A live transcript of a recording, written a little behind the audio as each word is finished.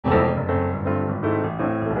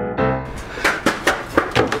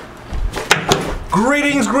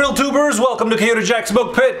Greetings, grill tubers. Welcome to Coyote Jack's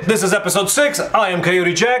Smoke Pit. This is episode 6. I am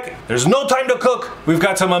Coyote Jack. There's no time to cook. We've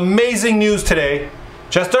got some amazing news today.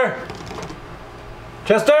 Chester?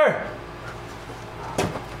 Chester?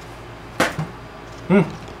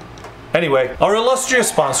 Anyway, our illustrious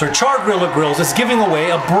sponsor, Char-Griller Grills, is giving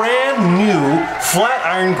away a brand new Flat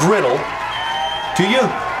Iron Griddle to you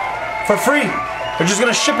for free. They're just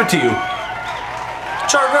gonna ship it to you.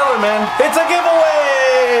 Char-Griller, man. It's a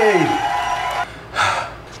giveaway!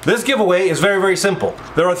 This giveaway is very, very simple.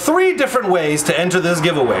 There are 3 different ways to enter this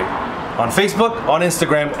giveaway. On Facebook, on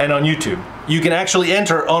Instagram, and on YouTube. You can actually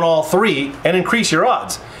enter on all 3 and increase your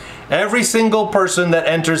odds. Every single person that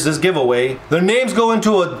enters this giveaway, their names go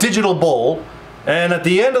into a digital bowl, and at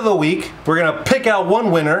the end of the week, we're gonna pick out one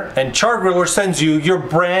winner, and Char-Griller sends you your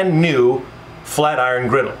brand new Flat Iron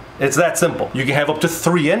Griddle. It's that simple. You can have up to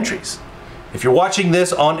 3 entries. If you're watching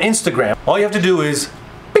this on Instagram, all you have to do is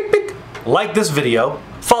like this video,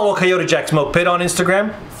 follow Coyote Jack Smoke Pit on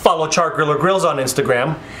Instagram, follow Char-Griller Grills on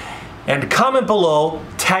Instagram, and comment below,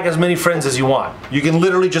 tag as many friends as you want. You can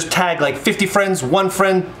literally just tag like 50 friends, 1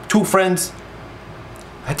 friend, 2 friends.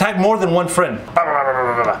 I tag more than 1 friend.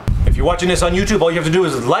 If you're watching this on YouTube, all you have to do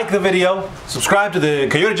is like the video, subscribe to the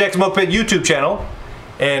Coyote Jack Smoke Pit YouTube channel,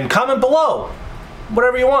 and comment below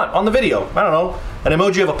whatever you want on the video. I don't know, an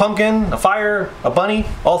emoji of a pumpkin, a fire, a bunny,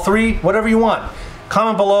 all 3, whatever you want.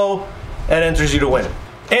 Comment below. That enters you to win.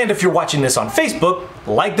 And if you're watching this on Facebook,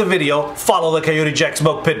 like the video, follow the Coyote Jack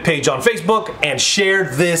Smoke Pit page on Facebook, and share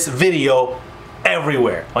this video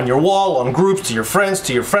everywhere. On your wall, on groups, to your friends,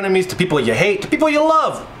 to your frenemies, to people you hate, to people you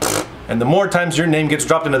love. And the more times your name gets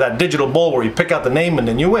dropped into that digital bowl where you pick out the name and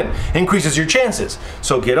then you win, increases your chances.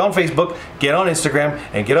 So get on Facebook, get on Instagram,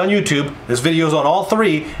 and get on YouTube. This video's on all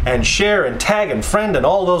 3, and share and tag and friend and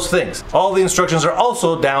all those things. All the instructions are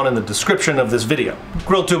also down in the description of this video.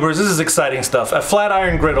 Grill tubers, this is exciting stuff. A flat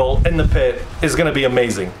iron griddle in the pit is gonna be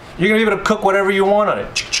amazing. You're gonna be able to cook whatever you want on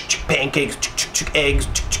it. Pancakes, eggs,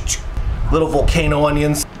 little volcano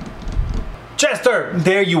onions. Chester,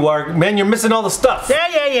 there you are. Man, you're missing all the stuff.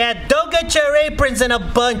 Yeah. Don't get your aprons in a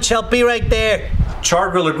bunch. I'll be right there.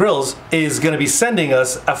 Char-Griller Grills is going to be sending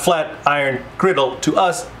us a flat iron griddle to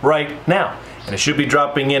us right now. And it should be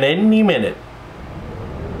dropping in any minute.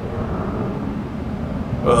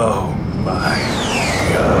 Oh my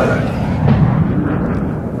God.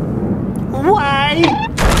 Why?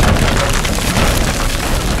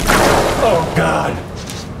 Oh God.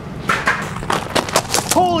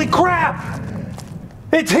 Holy crap!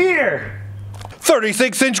 It's here!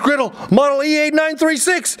 36-inch griddle, model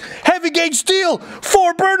E8936, heavy gauge steel,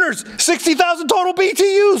 4 burners, 60,000 total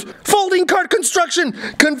BTUs, folding cart construction,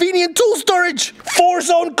 convenient tool storage,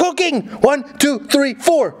 4-zone cooking, 1, 2, 3,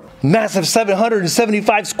 4. Massive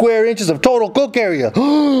 775 square inches of total cook area.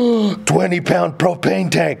 20-pound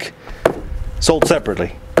propane tank. Sold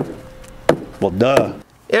separately. Well, duh.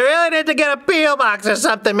 You really need to get a P.O. box or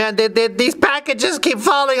something, man. These packages keep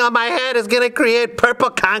falling on my head. It's gonna create purple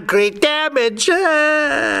concrete damage.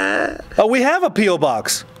 Oh, we have a P.O.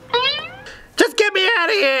 box. Just get me out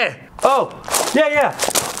of here. Oh, yeah.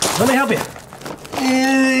 Let me help you.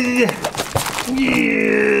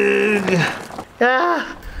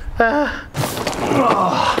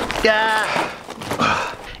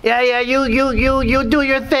 Yeah, you do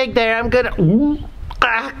your thing there.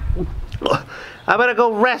 I'm gonna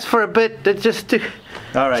go rest for a bit.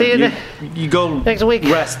 All right, see you, you go next week.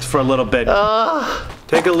 Rest for a little bit.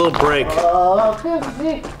 Take a little break. I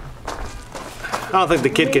don't think the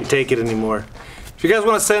kid can take it anymore. If you guys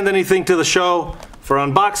want to send anything to the show for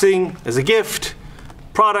unboxing, as a gift,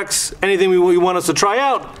 products, anything you want us to try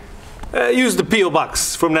out, use the P.O.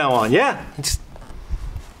 box from now on, yeah?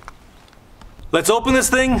 Let's open this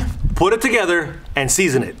thing, put it together, and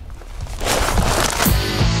season it.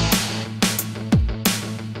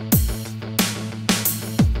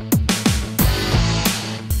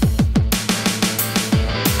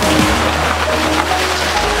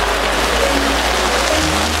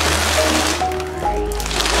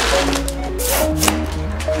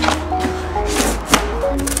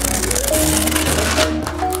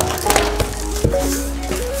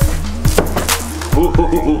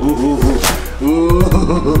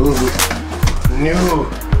 New.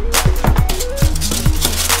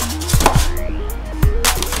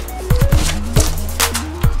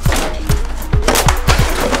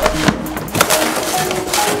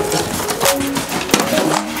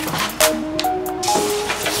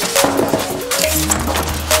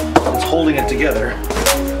 It's holding it together.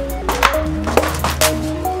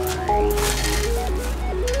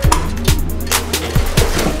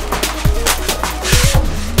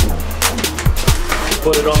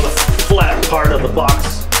 Put it on the flat part of the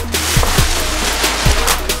box.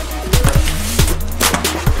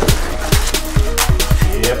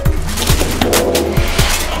 Yep.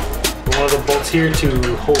 One of the bolts here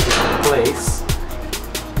to hold it in place.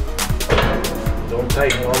 Don't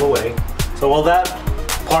tighten all the way. So while that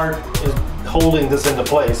part is holding this into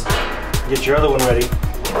place, get your other one ready.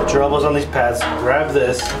 Put your elbows on these pads, grab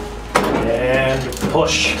this, and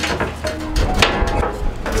push.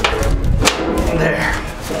 There.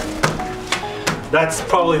 That's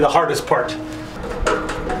probably the hardest part.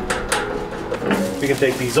 We can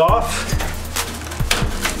take these off.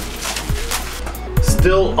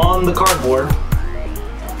 Still on the cardboard.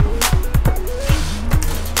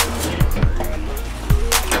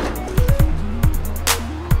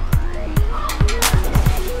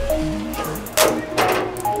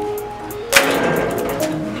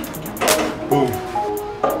 Boom.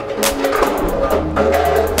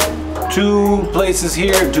 2 places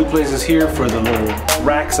here, 2 places here for the little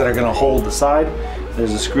racks that are going to hold the side.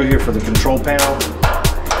 There's a screw here for the control panel.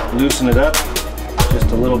 Loosen it up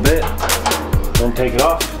just a little bit. Don't take it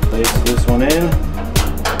off. Place this one in.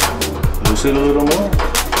 Loosen it a little more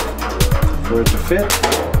for it to fit.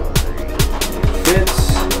 It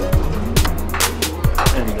fits.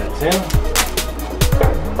 And that's in.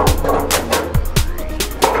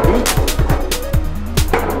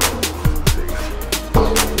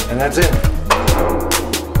 And that's it.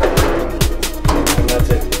 And that's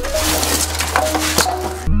it.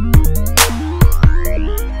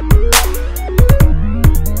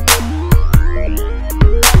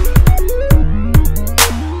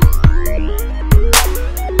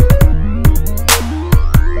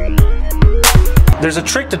 There's a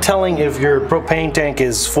trick to telling if your propane tank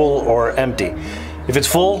is full or empty. If it's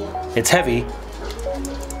full, it's heavy,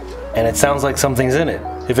 and it sounds like something's in it.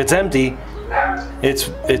 If it's empty, it's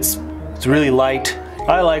really light.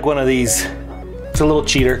 I like one of these. It's a little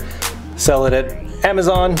cheater. Sell it at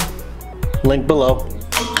Amazon, link below.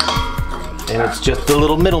 And it's just the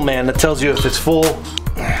little middleman that tells you if it's full.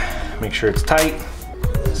 Make sure it's tight.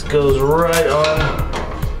 This goes right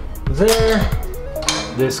on there.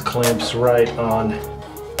 This clamps right on.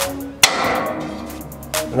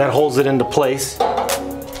 And that holds it into place.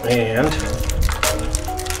 And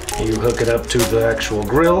you hook it up to the actual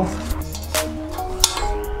grill.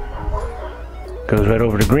 Goes right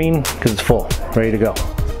over to green because it's full, ready to go.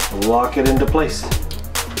 Lock it into place.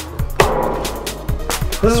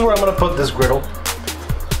 This is where I'm going to put this griddle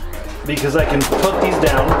because I can put these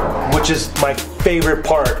down, which is my favorite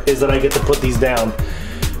part, is that I get to put these down.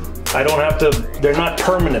 I don't have to, they're not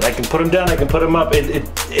permanent. I can put them down, I can put them up.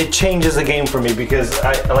 It changes the game for me because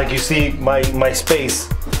like you see my space.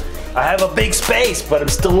 I have a big space, but I'm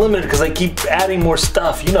still limited because I keep adding more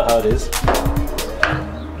stuff. You know how it is.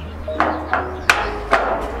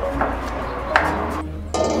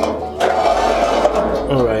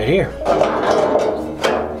 Right here.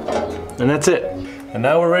 And that's it. And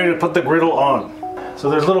now we're ready to put the griddle on. So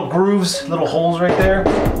there's little grooves, little holes right there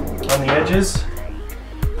on the edges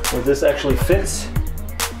where this actually fits.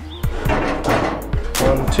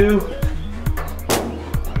 1, 2,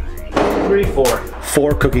 3, 4.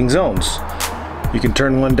 4 cooking zones. You can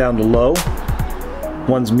turn one down to low.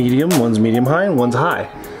 One's medium high, and one's high.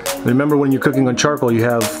 Remember, when you're cooking on charcoal, you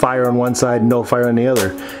have fire on one side, no fire on the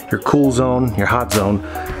other. Your cool zone, your hot zone.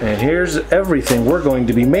 And here's everything we're going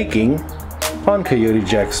to be making on Coyote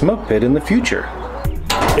Jack's smoke pit in the future.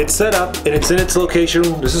 It's set up and it's in its location.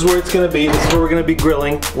 This is where it's going to be. This is where we're going to be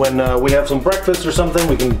grilling. When we have some breakfast or something,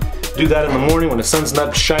 we can do that in the morning when the sun's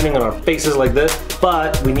not shining on our faces like this.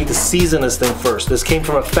 But we need to season this thing first. This came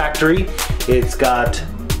from a factory. It's got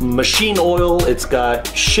machine oil, it's got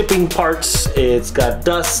shipping parts, it's got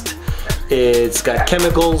dust, it's got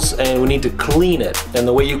chemicals, and we need to clean it. And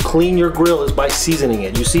the way you clean your grill is by seasoning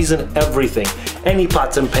it. You season everything. Any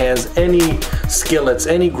pots and pans, any skillets,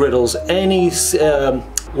 any griddles, any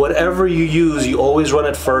whatever you use, you always run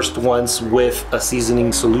it first once with a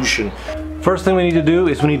seasoning solution. First thing we need to do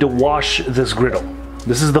is we need to wash this griddle.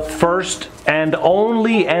 This is the first and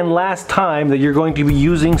only and last time that you're going to be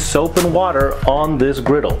using soap and water on this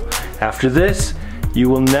griddle. After this, you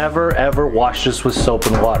will never ever wash this with soap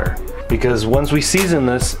and water. Because once we season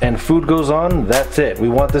this and food goes on, that's it. We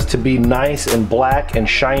want this to be nice and black and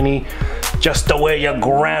shiny, just the way your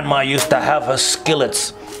grandma used to have her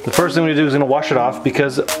skillets. The first thing we do is gonna wash it off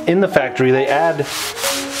because in the factory they add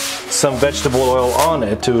some vegetable oil on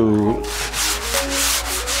it to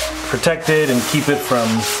protect it and keep it from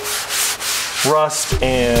rust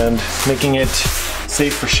and making it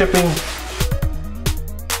safe for shipping.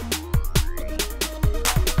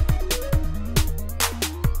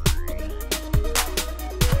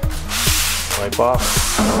 Wipe off.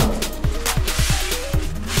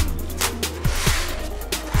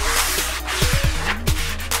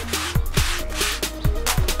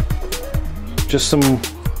 Just some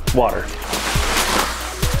water.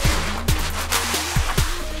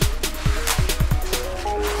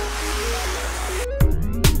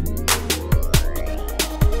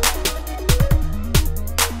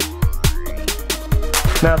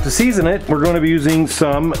 Now to season it, we're going to be using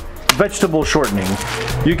some vegetable shortening.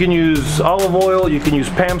 You can use olive oil, you can use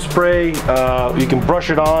Pam spray, you can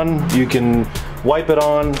brush it on, you can wipe it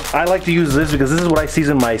on. I like to use this because this is what I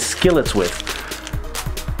season my skillets with.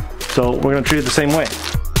 So we're going to treat it the same way.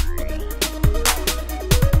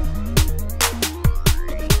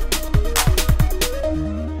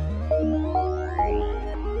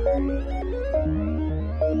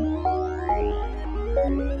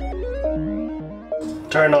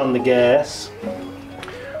 Turn on the gas.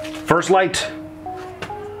 First light.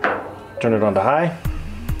 Turn it on to high.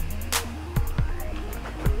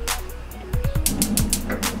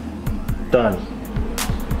 Done.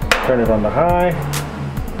 Turn it on to high.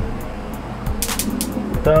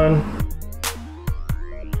 Done.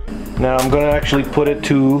 Now I'm going to actually put it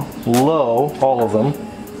to low, all of them,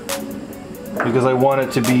 because I want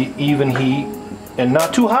it to be even heat and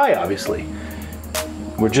not too high, obviously.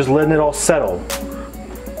 We're just letting it all settle.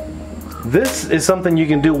 This is something you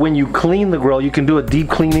can do when you clean the grill. You can do a deep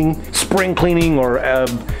cleaning, spring cleaning, or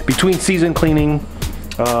between season cleaning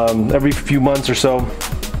every few months or so.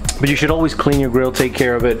 But you should always clean your grill, take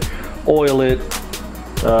care of it, oil it,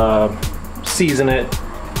 season it.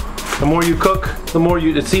 The more you cook, the more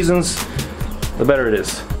it seasons, the better it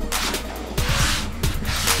is.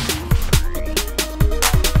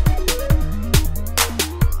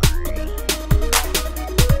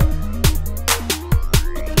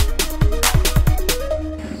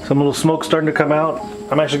 Some little smoke starting to come out.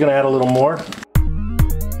 I'm actually going to add a little more.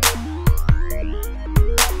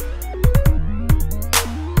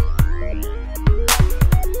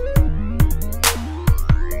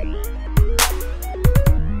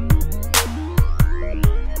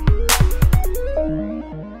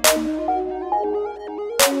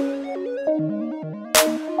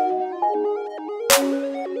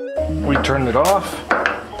 We turned it off.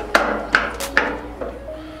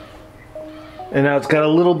 And now it's got a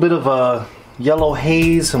little bit of a yellow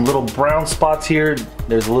haze, some little brown spots here.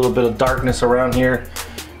 There's a little bit of darkness around here.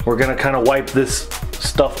 We're gonna kind of wipe this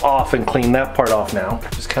stuff off and clean that part off now.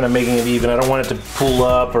 Just kind of making it even. I don't want it to pull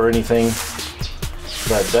up or anything.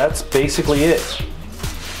 But that's basically it.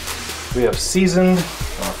 We have seasoned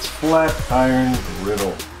our flat iron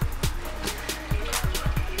griddle.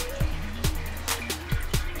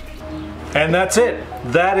 And that's it.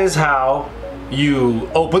 That is how you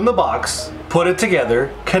open the box, put it together,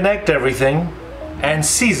 connect everything, and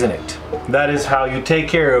season it. That is how you take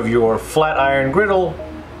care of your flat iron griddle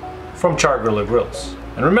from Char-Griller Grills.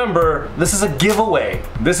 And remember, this is a giveaway.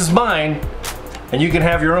 This is mine, and you can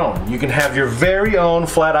have your own. You can have your very own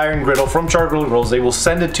flat iron griddle from Char-Griller Grills. They will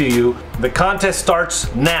send it to you. The contest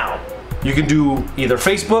starts now. You can do either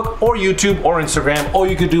Facebook or YouTube or Instagram, or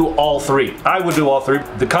you could do all three. I would do all three.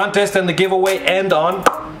 The contest and the giveaway end on.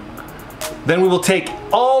 Then we will take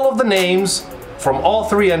all of the names from all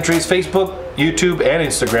three entries, Facebook, YouTube, and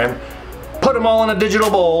Instagram, put them all in a digital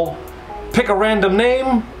bowl, pick a random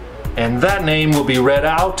name, and that name will be read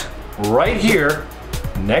out right here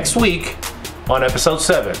next week on episode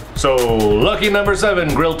 7. So lucky number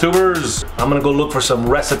 7, grill tubers. I'm gonna go look for some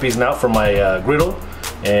recipes now for my griddle,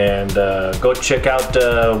 and go check out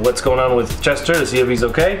what's going on with Chester to see if he's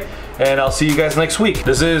okay. And I'll see you guys next week.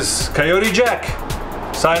 This is Coyote Jack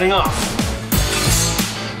signing off.